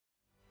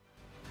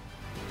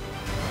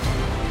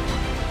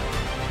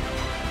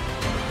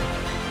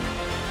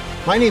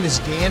My name is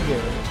Dan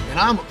Barry, and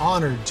I'm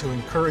honored to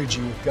encourage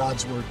you with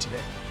God's Word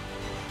today.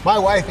 My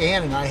wife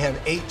Ann and I have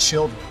 8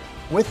 children.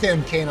 With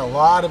them came a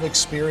lot of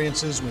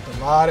experiences with a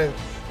lot of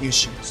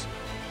issues.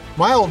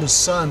 My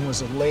oldest son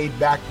was a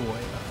laid-back boy,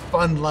 a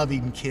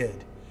fun-loving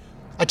kid.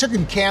 I took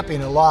him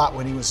camping a lot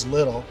when he was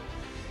little,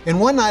 and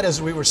one night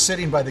as we were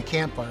sitting by the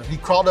campfire, he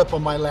crawled up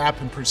on my lap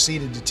and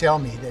proceeded to tell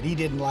me that he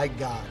didn't like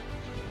God.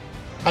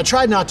 I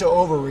tried not to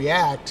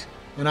overreact,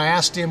 and I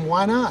asked him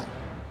why not.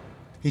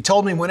 He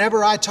told me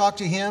whenever I talk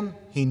to him,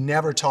 he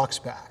never talks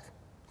back.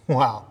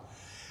 Wow.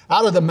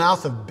 Out of the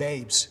mouth of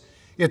babes.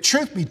 If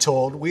truth be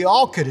told, we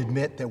all could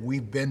admit that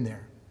we've been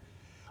there.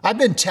 I've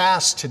been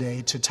tasked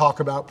today to talk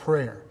about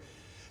prayer,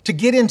 to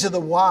get into the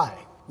why.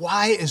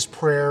 Why is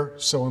prayer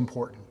so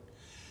important?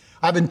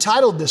 I've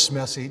entitled this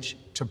message,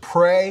 To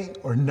Pray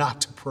or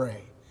Not to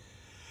Pray.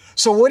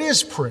 So what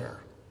is prayer?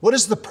 What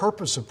is the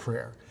purpose of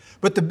prayer?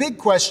 But the big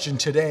question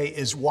today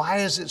is, why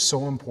is it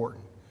so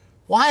important?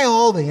 Why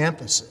all the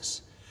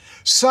emphasis?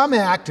 Some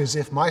act as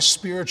if my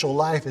spiritual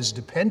life is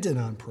dependent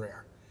on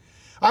prayer.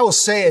 I will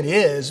say it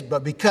is,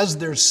 but because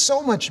there's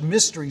so much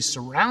mystery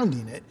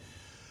surrounding it,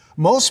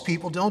 most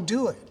people don't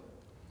do it.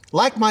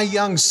 Like my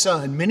young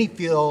son, many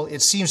feel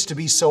it seems to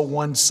be so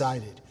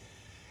one-sided.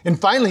 And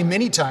finally,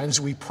 many times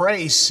when we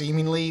pray, it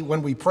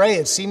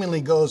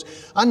seemingly goes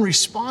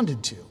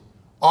unresponded to.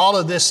 All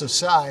of this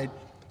aside,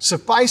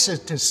 suffice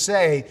it to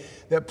say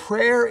that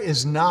prayer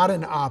is not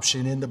an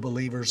option in the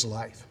believer's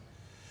life.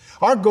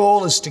 Our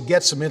goal is to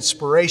get some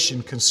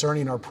inspiration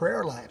concerning our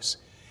prayer lives.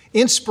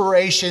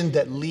 Inspiration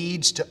that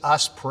leads to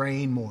us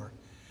praying more.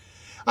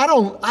 I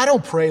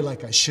don't pray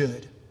like I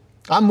should.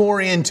 I'm more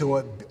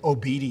into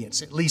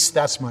obedience. At least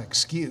that's my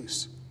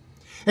excuse.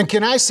 And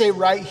can I say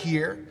right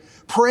here,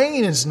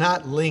 praying is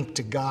not linked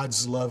to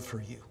God's love for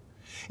you.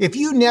 If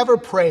you never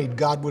prayed,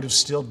 God would have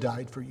still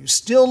died for you,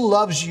 still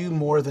loves you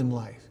more than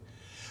life.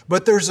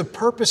 But there's a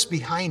purpose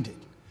behind it.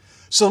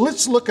 So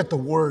let's look at the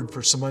word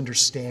for some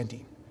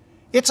understanding.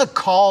 It's a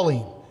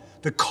calling.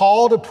 The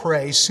call to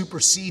pray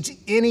supersedes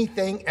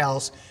anything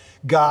else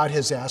God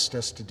has asked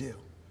us to do.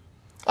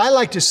 I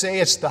like to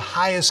say it's the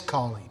highest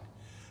calling,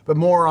 but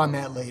more on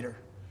that later.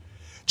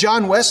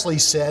 John Wesley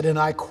said, and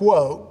I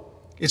quote,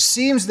 "It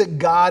seems that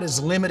God is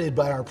limited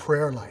by our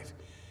prayer life.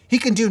 He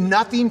can do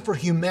nothing for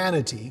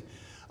humanity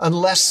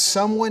unless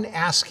someone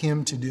asks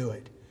him to do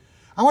it."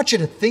 I want you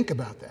to think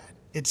about that.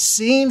 It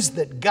seems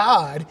that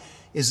God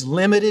is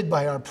limited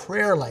by our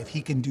prayer life.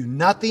 He can do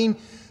nothing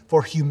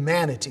for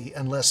humanity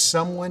unless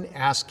someone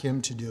asks him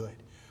to do it.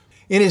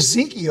 In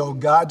Ezekiel,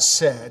 God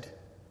said,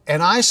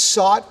 "And I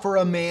sought for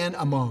a man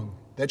among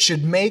that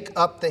should make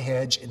up the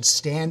hedge and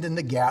stand in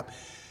the gap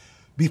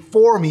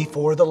before me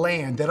for the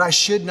land, that I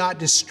should not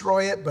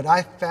destroy it, but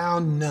I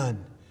found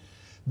none.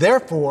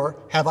 Therefore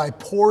have I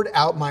poured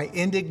out my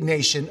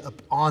indignation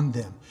upon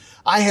them.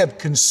 I have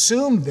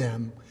consumed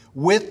them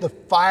with the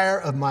fire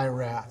of my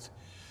wrath."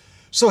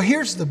 So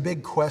here's the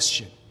big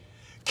question.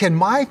 Can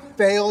my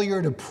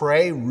failure to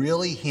pray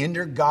really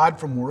hinder God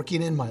from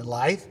working in my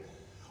life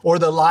or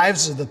the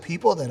lives of the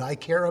people that I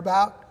care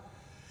about?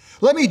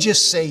 Let me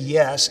just say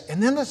yes,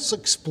 and then let's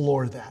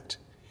explore that.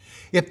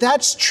 If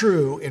that's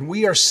true, and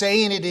we are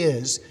saying it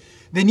is,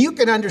 then you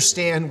can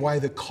understand why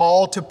the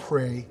call to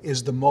pray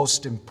is the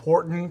most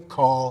important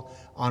call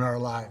on our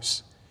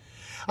lives.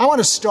 I want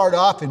to start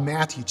off in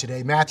Matthew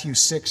today, Matthew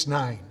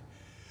 6:9.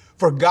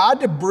 For God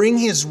to bring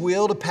his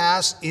will to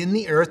pass in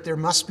the earth, there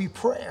must be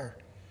prayer.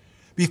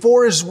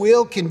 Before his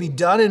will can be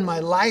done in my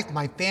life,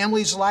 my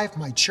family's life,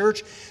 my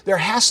church, there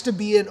has to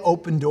be an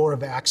open door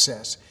of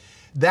access.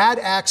 That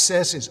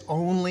access is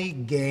only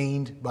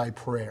gained by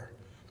prayer.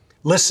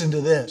 Listen to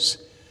this.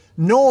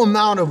 No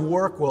amount of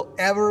work will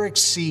ever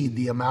exceed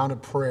the amount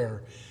of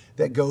prayer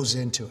that goes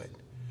into it.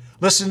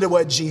 Listen to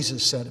what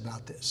Jesus said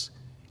about this.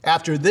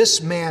 After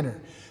this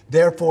manner,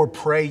 therefore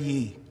pray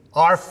ye,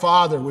 Our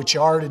Father which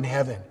art in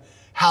heaven,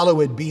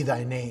 hallowed be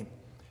thy name.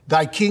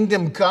 Thy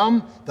kingdom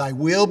come, thy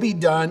will be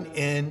done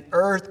in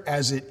earth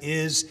as it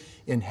is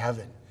in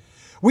heaven.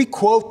 We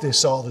quote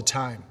this all the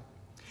time.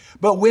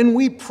 But when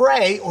we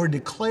pray or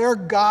declare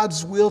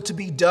God's will to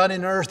be done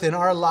in earth in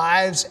our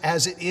lives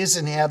as it is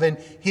in heaven,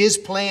 his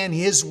plan,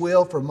 his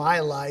will for my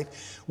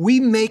life,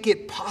 we make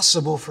it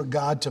possible for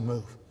God to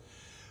move.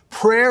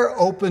 Prayer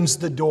opens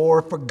the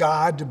door for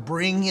God to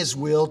bring his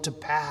will to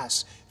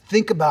pass.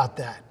 Think about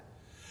that.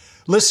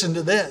 Listen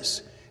to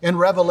this. In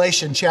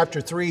Revelation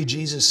chapter 3,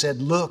 Jesus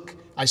said, "Look,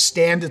 I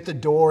stand at the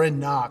door and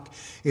knock.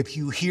 If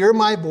you hear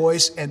my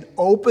voice and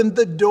open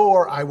the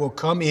door, I will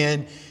come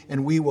in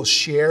and we will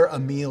share a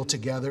meal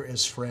together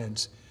as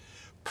friends."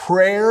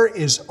 Prayer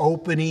is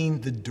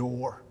opening the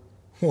door.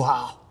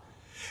 Wow.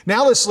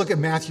 Now let's look at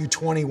Matthew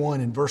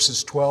 21 and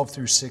verses 12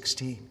 through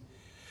 16.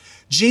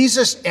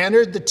 Jesus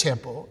entered the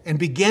temple and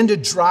began to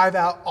drive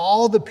out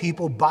all the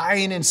people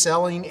buying and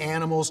selling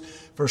animals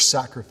for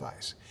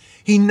sacrifice.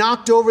 He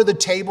knocked over the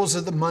tables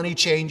of the money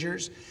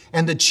changers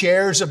and the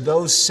chairs of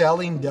those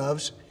selling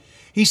doves.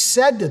 He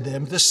said to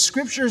them, "The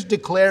scriptures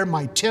declare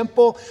my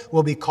temple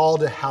will be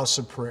called a house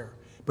of prayer,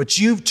 but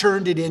you've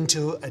turned it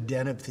into a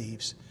den of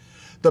thieves.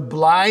 The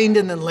blind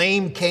and the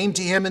lame came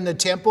to him in the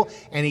temple,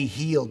 and he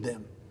healed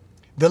them.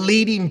 The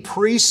leading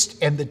priests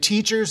and the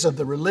teachers of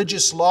the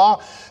religious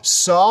law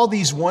saw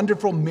these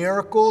wonderful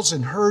miracles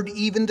and heard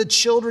even the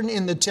children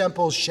in the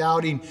temple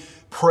shouting,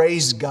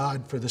 "Praise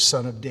God for the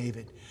Son of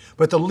David."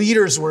 But the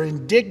leaders were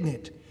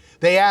indignant.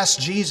 They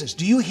asked Jesus,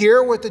 "Do you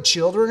hear what the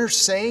children are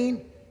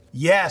saying?"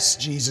 "Yes,"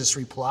 Jesus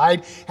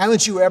replied.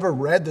 "Haven't you ever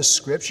read the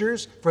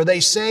scriptures? For they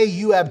say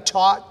you have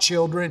taught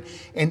children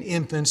and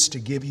infants to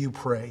give you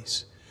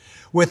praise."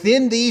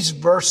 Within these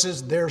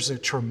verses, there's a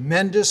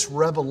tremendous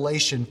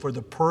revelation for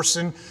the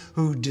person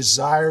who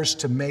desires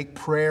to make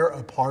prayer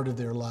a part of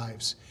their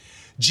lives.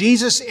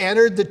 Jesus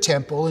entered the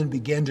temple and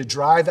began to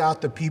drive out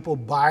the people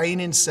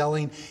buying and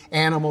selling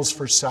animals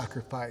for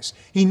sacrifice.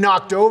 He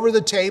knocked over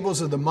the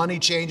tables of the money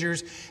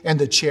changers and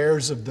the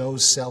chairs of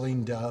those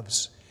selling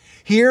doves.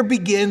 Here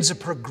begins a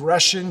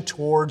progression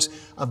towards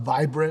a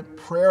vibrant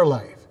prayer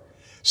life.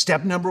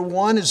 Step number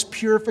 1 is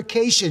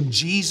purification.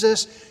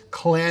 Jesus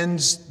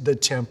cleansed the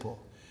temple.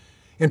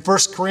 In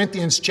 1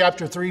 Corinthians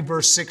chapter 3,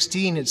 verse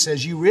 16, it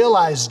says, "You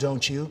realize,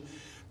 don't you,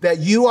 that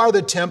you are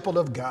the temple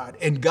of God,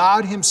 and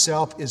God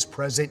himself is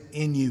present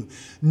in you.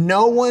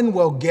 No one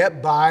will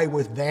get by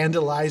with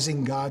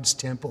vandalizing God's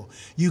temple.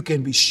 You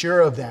can be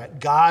sure of that.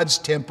 God's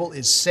temple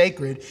is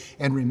sacred,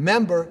 and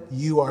remember,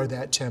 you are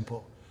that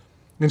temple."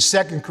 In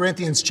 2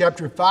 Corinthians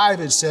chapter 5,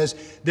 it says,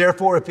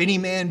 "Therefore, if any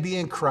man be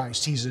in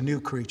Christ, he's a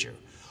new creature.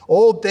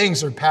 Old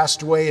things are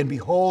passed away, and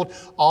behold,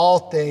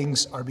 all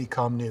things are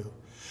become new."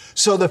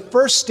 So the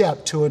first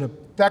step to an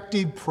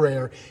effective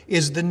prayer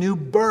is the new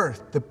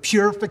birth, the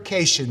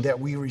purification that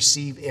we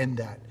receive in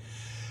that.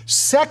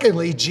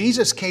 Secondly,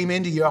 Jesus came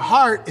into your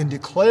heart and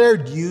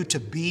declared you to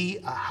be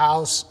a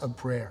house of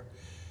prayer.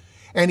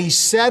 And he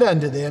said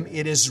unto them,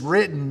 "It is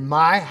written,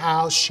 my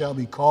house shall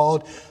be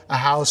called a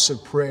house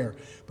of prayer,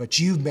 but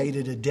you've made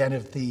it a den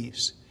of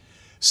thieves."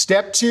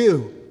 Step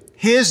 2,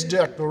 his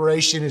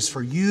declaration is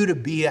for you to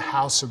be a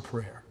house of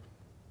prayer.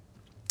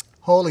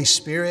 Holy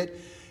Spirit,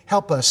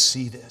 help us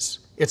see this.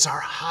 It's our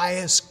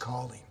highest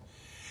calling.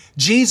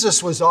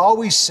 Jesus was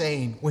always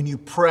saying, when you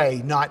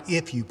pray, not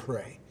if you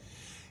pray.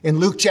 In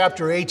Luke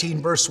chapter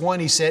 18, verse 1,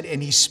 he said,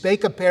 "And he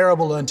spake a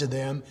parable unto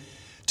them,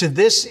 to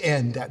this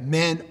end, that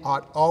men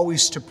ought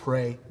always to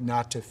pray,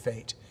 not to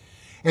faint."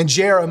 In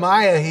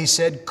Jeremiah, he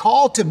said,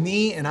 "Call to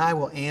me, and I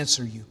will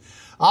answer you.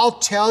 I'll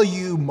tell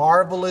you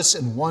marvelous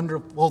and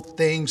wonderful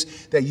things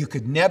that you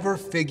could never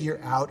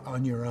figure out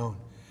on your own."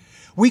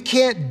 We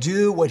can't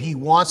do what he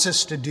wants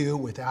us to do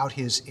without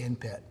his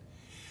input.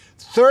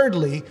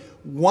 Thirdly,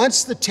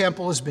 once the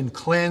temple has been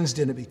cleansed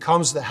and it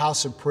becomes the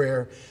house of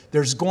prayer,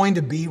 there's going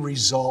to be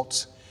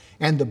results.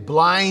 And the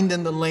blind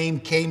and the lame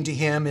came to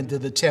him into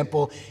the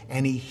temple,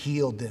 and he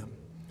healed them.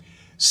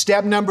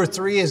 Step number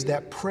 3 is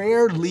that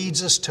prayer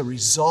leads us to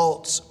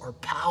results or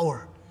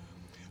power.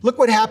 Look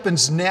what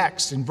happens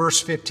next. In verse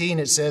 15,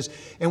 it says,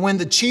 "And when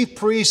the chief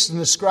priests and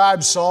the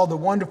scribes saw the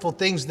wonderful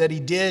things that he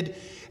did,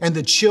 and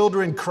the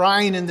children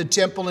crying in the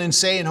temple and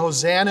saying,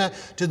 Hosanna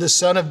to the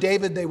Son of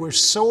David, they were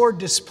sore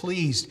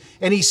displeased.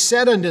 And he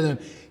said unto them,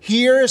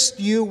 Hearest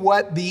you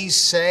what these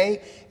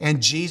say? And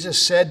Jesus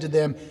said to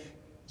them,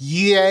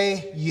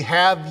 Yea,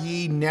 have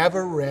ye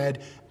never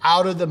read,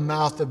 out of the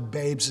mouth of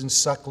babes and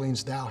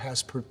sucklings thou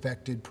hast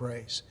perfected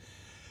praise."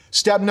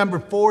 Step number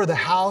 4, the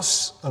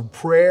house of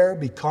prayer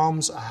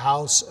becomes a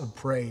house of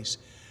praise.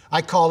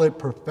 I call it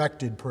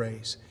perfected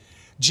praise.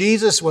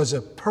 Jesus was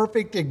a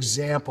perfect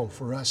example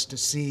for us to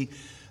see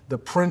the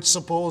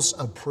principles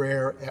of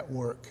prayer at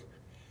work.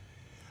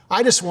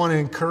 I just want to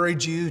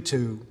encourage you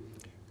to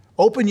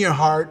open your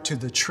heart to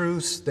the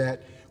truths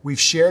that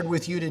we've shared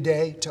with you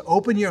today, to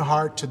open your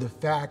heart to the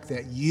fact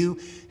that you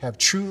have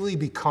truly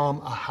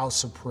become a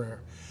house of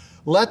prayer.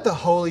 Let the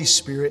Holy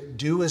Spirit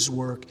do his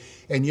work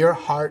in your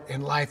heart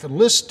and life. And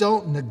let's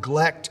don't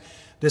neglect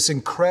this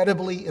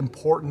incredibly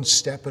important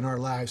step in our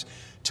lives,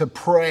 to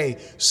pray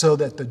so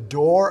that the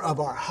door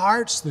of our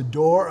hearts, the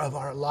door of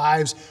our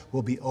lives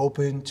will be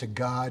open to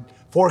God,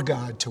 for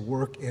God to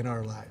work in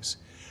our lives.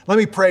 Let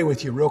me pray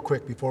with you real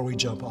quick before we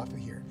jump off of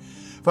here.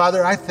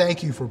 Father, I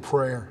thank you for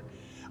prayer.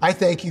 I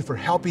thank you for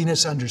helping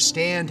us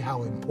understand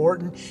how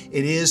important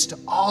it is to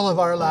all of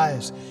our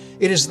lives.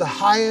 It is the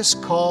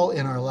highest call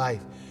in our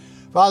life.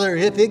 Father,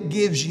 if it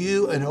gives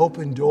you an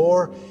open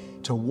door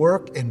to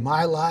work in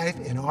my life,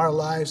 in our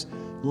lives,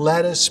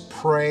 let us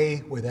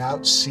pray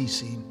without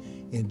ceasing.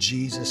 In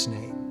Jesus'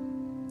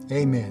 name,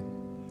 amen.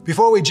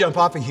 Before we jump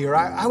off of here,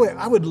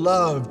 I would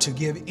love to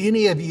give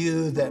any of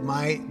you that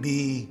might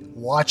be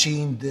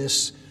watching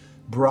this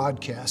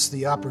broadcast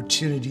the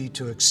opportunity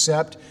to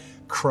accept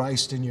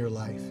Christ in your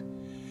life.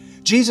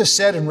 Jesus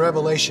said in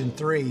Revelation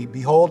 3,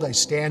 "Behold, I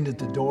stand at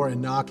the door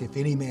and knock. If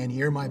any man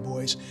hear my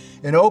voice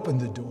and open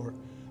the door,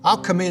 I'll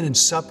come in and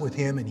sup with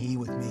him and he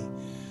with me."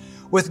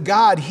 With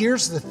God,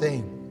 here's the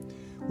thing.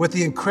 With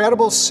the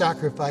incredible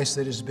sacrifice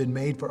that has been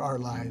made for our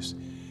lives,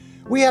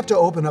 we have to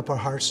open up our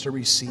hearts to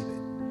receive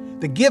it.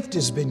 The gift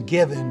has been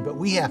given, but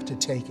we have to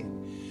take it.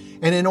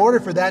 And in order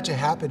for that to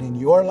happen in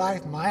your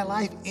life, my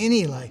life,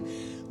 any life,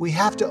 we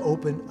have to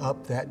open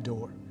up that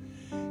door.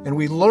 And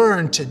we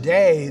learn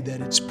today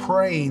that it's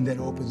praying that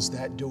opens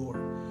that door.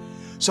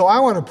 So I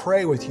want to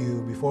pray with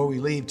you before we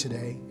leave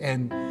today.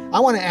 And I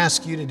want to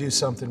ask you to do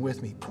something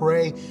with me.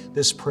 Pray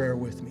this prayer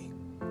with me,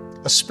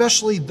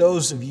 especially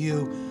those of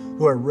you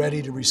who are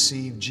ready to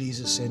receive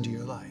Jesus into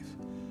your life.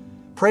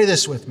 Pray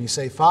this with me.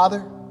 Say,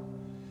 Father,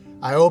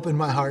 I open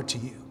my heart to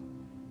you.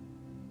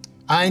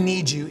 I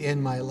need you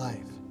in my life.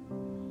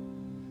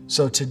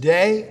 So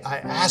today I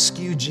ask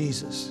you,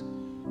 Jesus,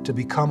 to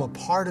become a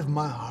part of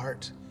my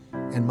heart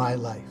and my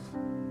life.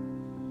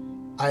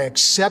 I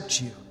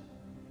accept you.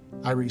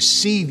 I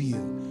receive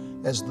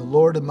you as the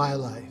Lord of my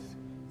life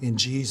in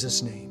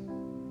Jesus'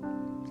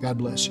 name. God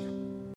bless you.